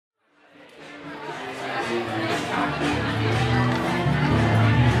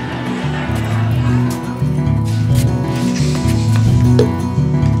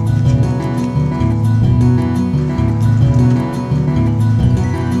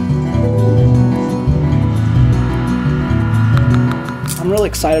really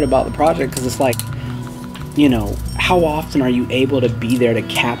excited about the project because it's like, you know, how often are you able to be there to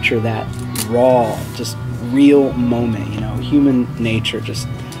capture that raw, just real moment, you know, human nature just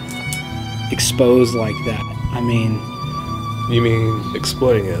exposed like that. I mean... You mean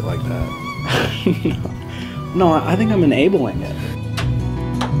exploiting it like that? No, I think I'm enabling it.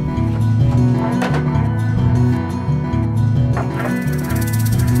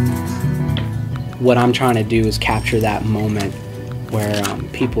 What I'm trying to do is capture that moment where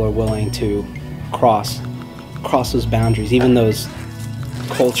people are willing to cross those boundaries, even those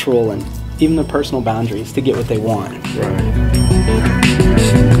cultural and even the personal boundaries, to get what they want. Right.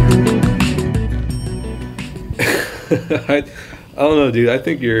 I don't know, dude. I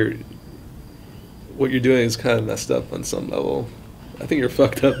think what you're doing is kind of messed up on some level. I think you're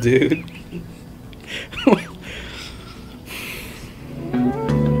fucked up, dude.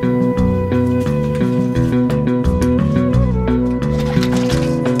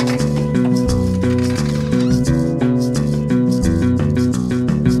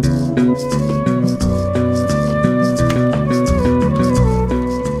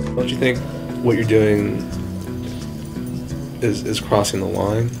 Don't you think what you're doing is crossing the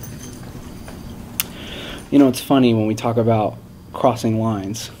line? You know, it's funny when we talk about crossing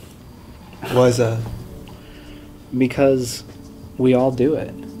lines. Why is that? Because we all do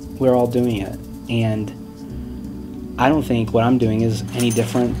it. We're all doing it. And I don't think what I'm doing is any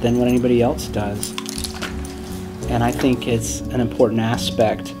different than what anybody else does. And I think it's an important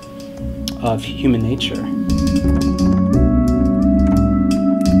aspect of human nature.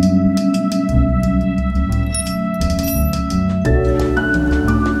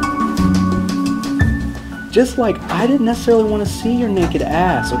 Just like I didn't necessarily want to see your naked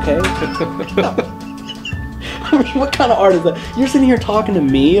ass, okay? I mean, what kind of art is that? You're sitting here talking to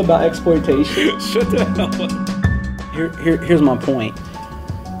me about exploitation? Shut the hell up. Here's my point.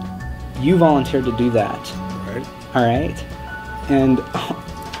 You volunteered to do that. Right. All right? And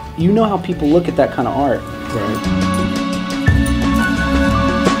you know how people look at that kind of art. Right.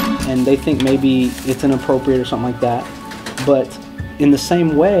 And they think maybe it's inappropriate or something like that. But in the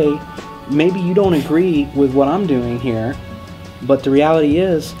same way, maybe you don't agree with what I'm doing here, but the reality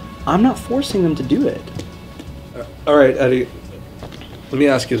is, I'm not forcing them to do it. All right, Eddie, let me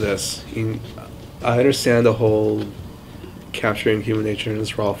ask you this. I understand the whole capturing human nature in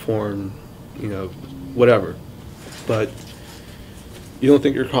its raw form, you know, whatever. But you don't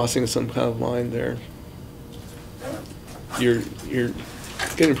think you're crossing some kind of line there? You're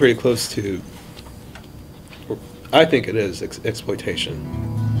getting pretty close to, or I think it is, exploitation.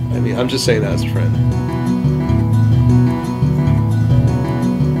 I mean, I'm just saying that as a friend.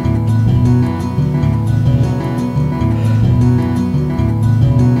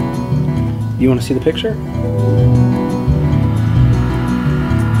 You want to see the picture?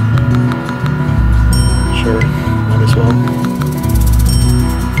 Sure, might as well.